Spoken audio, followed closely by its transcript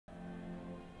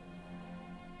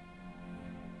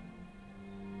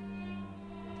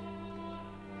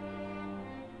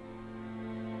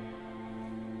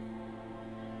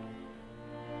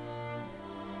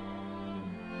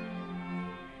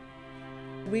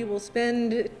We will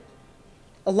spend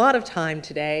a lot of time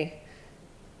today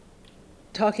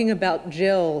talking about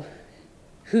Jill,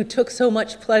 who took so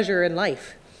much pleasure in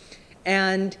life.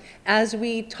 And as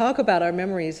we talk about our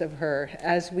memories of her,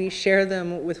 as we share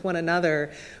them with one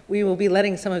another, we will be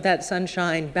letting some of that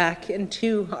sunshine back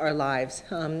into our lives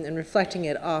and reflecting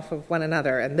it off of one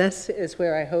another. And this is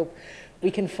where I hope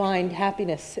we can find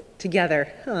happiness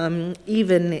together,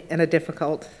 even in a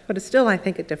difficult, but it's still, I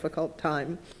think, a difficult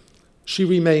time. She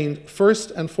remained first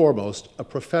and foremost a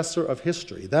professor of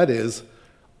history, that is,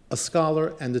 a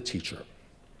scholar and a teacher.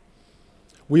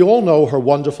 We all know her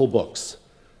wonderful books,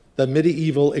 The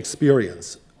Medieval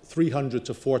Experience, 300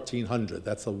 to 1400,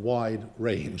 that's a wide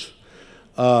range.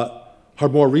 Her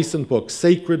more recent book,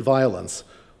 Sacred Violence,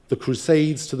 The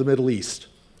Crusades to the Middle East,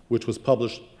 which was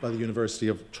published by the University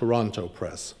of Toronto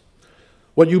Press.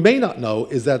 What you may not know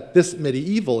is that this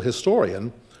medieval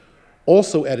historian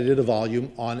also edited a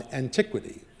volume on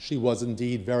antiquity. She was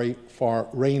indeed very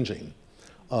far-ranging.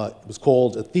 It was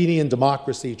called Athenian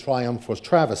Democracy, Triumph or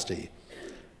Travesty.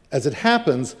 As it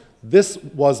happens, this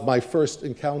was my first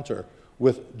encounter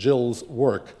with Jill's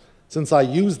work, since I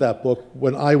used that book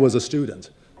when I was a student.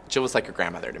 Jill was like a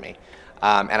grandmother to me,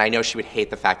 and I know she would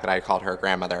hate the fact that I called her a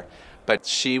grandmother, but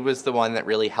she was the one that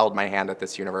really held my hand at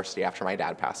this university after my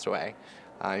dad passed away.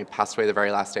 He passed away the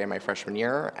very last day of my freshman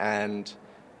year, and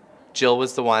Jill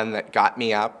was the one that got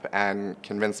me up and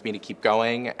convinced me to keep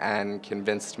going and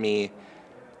convinced me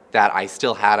that I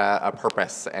still had a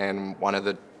purpose in one of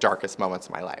the darkest moments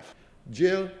of my life.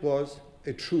 Jill was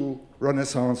a true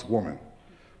Renaissance woman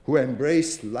who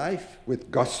embraced life with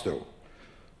gusto,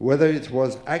 whether it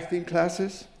was acting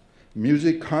classes,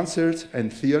 music concerts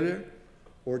and theater,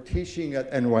 or teaching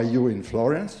at NYU in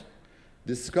Florence,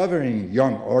 discovering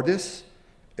young artists,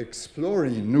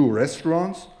 exploring new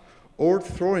restaurants, or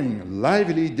throwing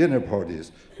lively dinner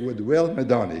parties with Will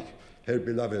Medonic, her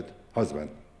beloved husband.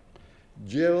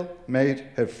 Jill made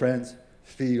her friends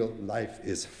feel life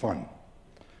is fun.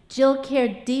 Jill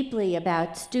cared deeply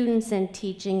about students and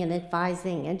teaching and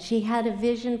advising, and she had a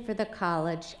vision for the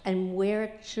college and where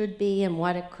it should be and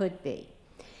what it could be.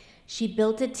 She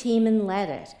built a team and led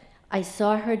it. I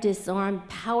saw her disarm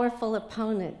powerful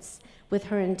opponents with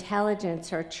her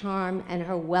intelligence, her charm, and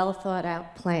her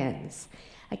well-thought-out plans.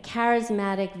 A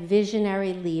charismatic,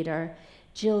 visionary leader,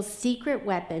 Jill's secret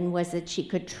weapon was that she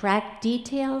could track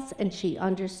details and she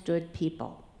understood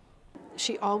people.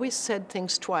 She always said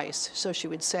things twice, so she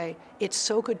would say, "It's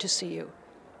so good to see you."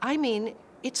 I mean,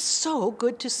 "It's so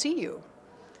good to see you."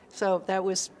 So that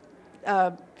was,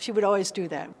 she would always do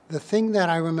that. The thing that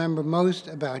I remember most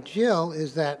about Jill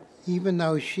is that even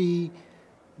though she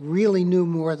really knew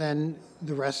more than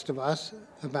the rest of us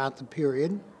about the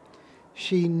period,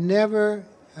 she never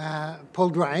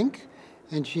pulled rank,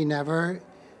 and she never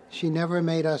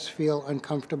made us feel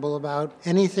uncomfortable about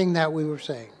anything that we were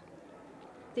saying.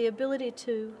 The ability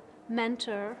to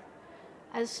mentor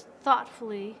as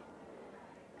thoughtfully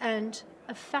and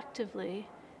effectively,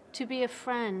 to be a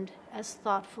friend as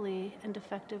thoughtfully and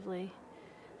effectively,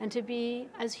 and to be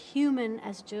as human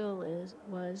as Jill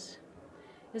was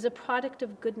a product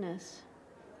of goodness,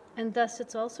 and thus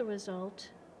it's also a result,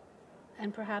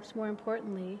 and perhaps more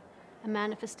importantly, a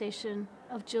manifestation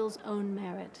of Jill's own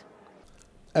merit.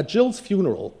 At Jill's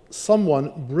funeral,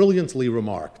 someone brilliantly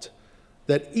remarked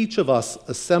that each of us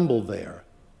assembled there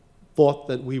thought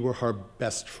that we were her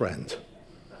best friend.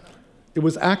 It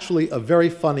was actually a very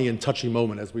funny and touching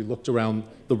moment as we looked around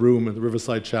the room in the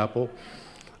Riverside Chapel,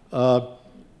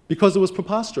 because it was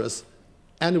preposterous,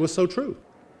 and it was so true.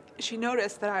 She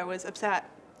noticed that I was upset,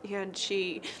 and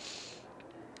she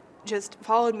just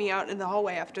followed me out in the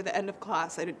hallway after the end of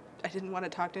class. I didn't want to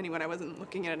talk to anyone. I wasn't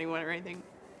looking at anyone or anything.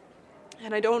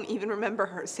 And I don't even remember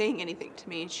her saying anything to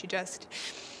me. She just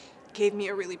gave me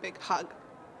a really big hug.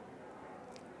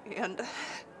 And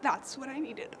that's what I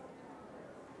needed.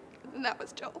 And that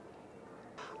was Jill.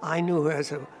 I knew her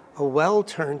as a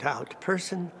well-turned-out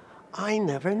person. I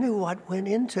never knew what went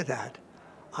into that.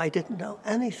 I didn't know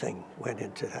anything went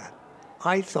into that.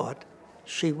 I thought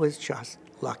she was just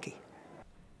lucky.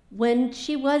 When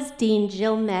she was dean,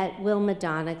 Jill met Will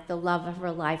Medonic, the love of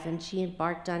her life, and she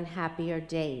embarked on happier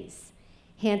days.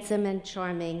 Handsome and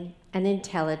charming and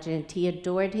intelligent, he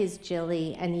adored his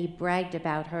Jilly, and he bragged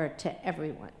about her to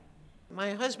everyone.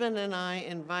 My husband and I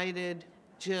invited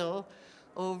Jill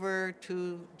over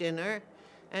to dinner,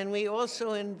 and we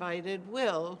also invited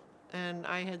Will, and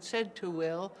I had said to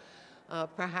Will,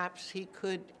 perhaps he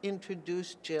could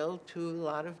introduce Jill to a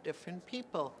lot of different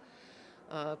people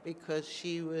because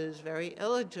she was very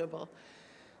eligible.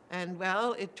 And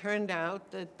well, it turned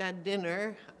out that that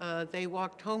dinner, they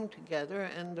walked home together,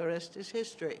 and the rest is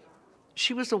history.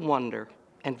 She was a wonder,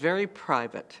 and very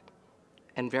private,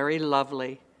 and very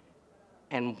lovely,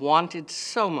 and wanted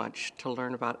so much to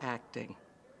learn about acting.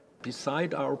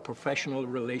 Beside our professional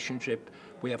relationship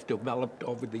we have developed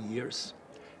over the years,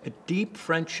 a deep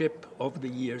friendship over the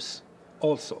years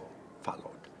also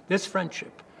followed. This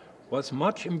friendship was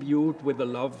much imbued with the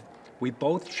love we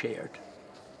both shared,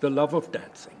 the love of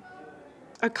dancing.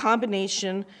 A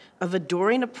combination of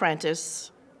adoring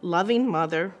apprentice, loving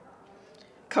mother,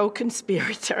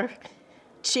 co-conspirator,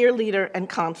 cheerleader, and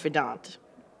confidant.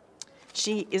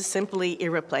 She is simply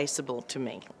irreplaceable to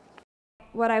me.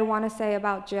 What I want to say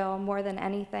about Jill more than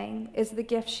anything is the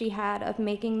gift she had of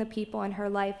making the people in her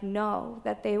life know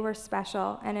that they were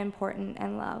special and important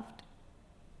and loved.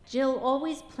 Jill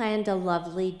always planned a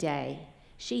lovely day.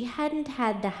 She hadn't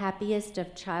had the happiest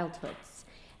of childhoods,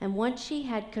 and once she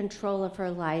had control of her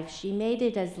life, she made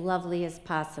it as lovely as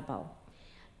possible.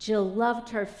 Jill loved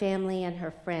her family and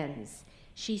her friends.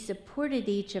 She supported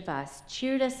each of us,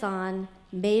 cheered us on,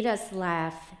 made us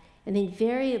laugh, and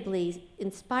invariably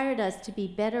inspired us to be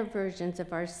better versions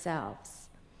of ourselves.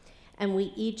 And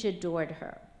we each adored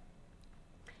her.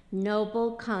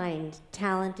 Noble, kind,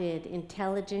 talented,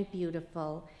 intelligent,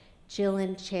 beautiful, Jill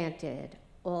enchanted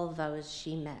all those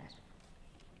she met.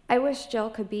 I wish Jill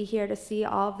could be here to see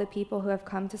all of the people who have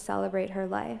come to celebrate her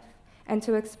life and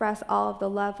to express all of the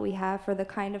love we have for the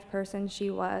kind of person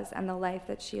she was and the life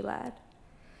that she led.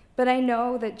 But I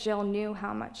know that Jill knew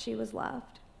how much she was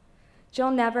loved.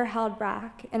 Jill never held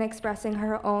back in expressing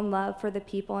her own love for the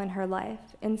people in her life,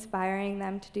 inspiring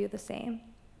them to do the same.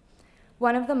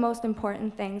 One of the most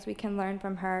important things we can learn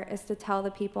from her is to tell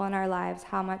the people in our lives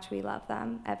how much we love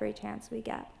them every chance we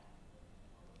get.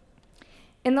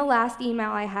 In the last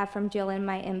email I have from Jill in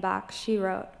my inbox, she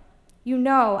wrote, "You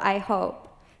know, I hope,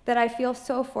 that I feel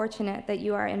so fortunate that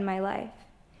you are in my life.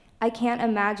 I can't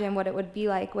imagine what it would be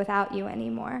like without you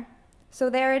anymore. So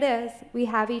there it is, we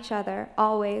have each other,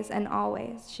 always and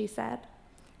always," she said.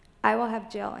 I will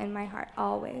have Jill in my heart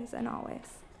always and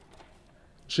always.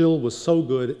 Jill was so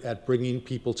good at bringing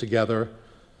people together,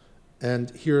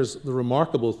 and here's the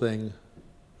remarkable thing,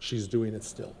 she's doing it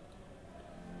still.